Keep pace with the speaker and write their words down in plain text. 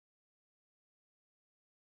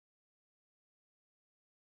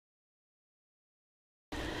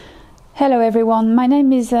Hello everyone, my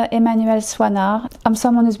name is Emmanuelle Soisnard. I'm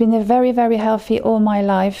someone who's been very, very healthy all my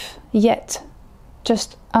life, yet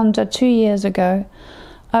just under 2 years ago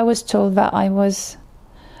I was told that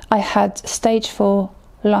I had stage 4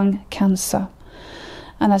 lung cancer.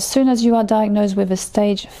 And as soon as you are diagnosed with a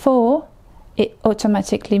stage 4, it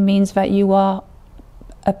automatically means that you are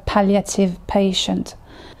a palliative patient.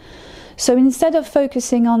 So instead of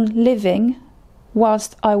focusing on living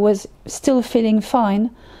whilst I was still feeling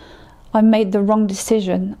fine, I made the wrong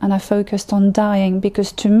decision and I focused on dying,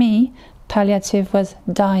 because to me, palliative was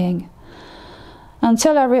dying.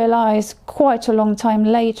 Until I realized quite a long time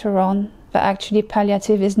later on that actually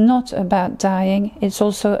palliative is not about dying, it's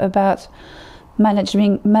also about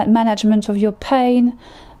management of your pain,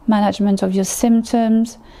 management of your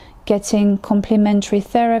symptoms, getting complementary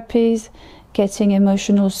therapies, getting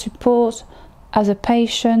emotional support as a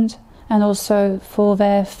patient and also for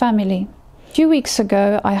their family. A few weeks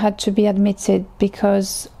ago I had to be admitted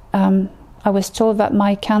because I was told that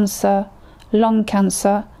my cancer, lung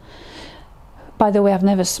cancer, by the way, I've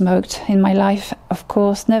never smoked in my life, of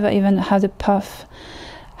course, never even had a puff,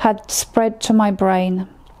 had spread to my brain.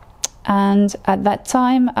 And at that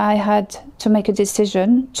time I had to make a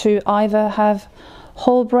decision to either have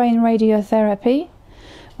whole brain radiotherapy,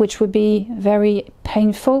 which would be very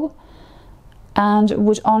painful and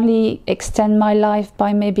would only extend my life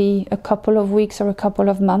by maybe a couple of weeks or a couple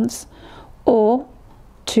of months, or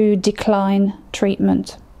to decline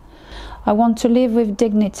treatment. I want to live with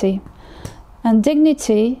dignity, and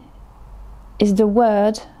dignity is the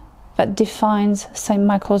word that defines St.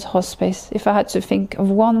 Michael's Hospice. If I had to think of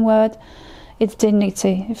one word, it's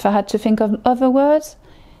dignity. If I had to think of other words,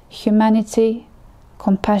 humanity,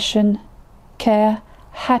 compassion, care,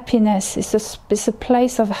 happiness. It's a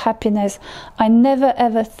place of happiness. I never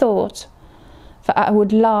ever thought that I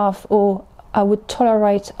would laugh or I would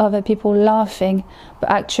tolerate other people laughing, but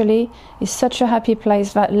actually it's such a happy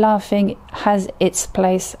place that laughing has its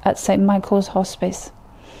place at St. Michael's Hospice.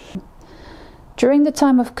 During the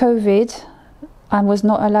time of COVID, I was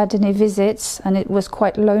not allowed any visits and it was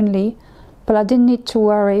quite lonely, but I didn't need to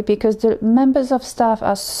worry because the members of staff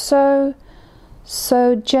are so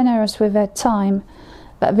generous with their time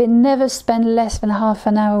that they never spend less than half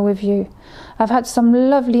an hour with you. I've had some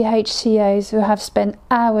lovely HCAs who have spent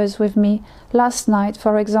hours with me. Last night,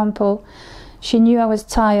 for example, she knew I was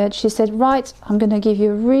tired. She said, right, I'm going to give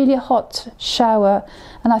you a really hot shower.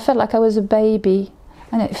 And I felt like I was a baby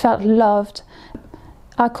and it felt loved.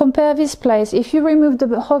 I compare this place, if you remove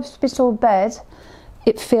the hospital bed,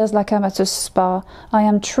 it feels like I'm at a spa. I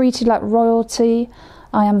am treated like royalty.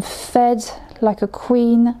 I am fed like a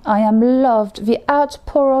queen. I am loved. The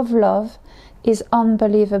outpour of love is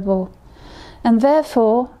unbelievable. And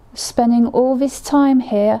therefore, spending all this time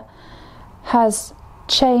here has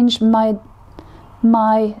changed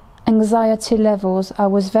my anxiety levels. I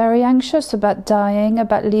was very anxious about dying,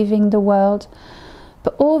 about leaving the world.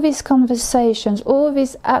 But all these conversations, all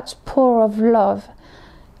this outpour of love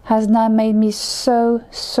has now made me so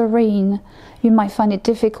serene. You might find it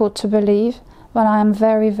difficult to believe, but I am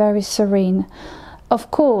very, very serene. Of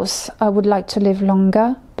course, I would like to live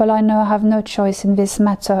longer, but I know I have no choice in this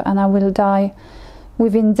matter and I will die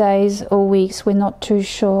within days or weeks, we're not too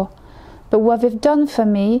sure. But what they've done for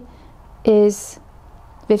me is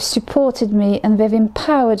they've supported me and they've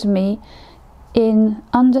empowered me in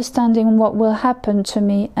understanding what will happen to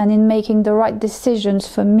me and in making the right decisions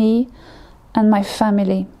for me and my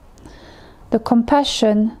family. The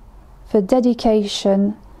compassion, the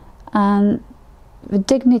dedication and the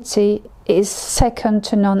dignity is second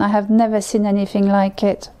to none. I have never seen anything like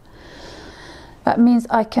it. That means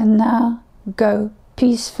I can now go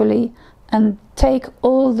peacefully and take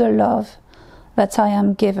all the love that I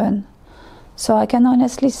am given. So I can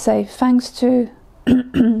honestly say, thanks to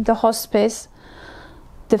the hospice,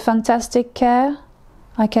 the fantastic care,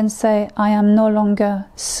 I can say I am no longer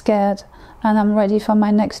scared and I'm ready for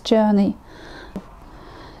my next journey.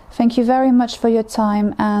 Thank you very much for your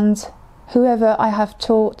time, and whoever I have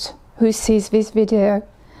taught who sees this video,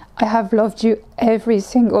 I have loved you, every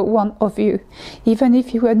single one of you. Even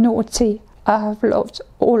if you were naughty, I have loved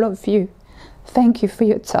all of you. Thank you for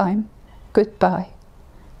your time. Goodbye.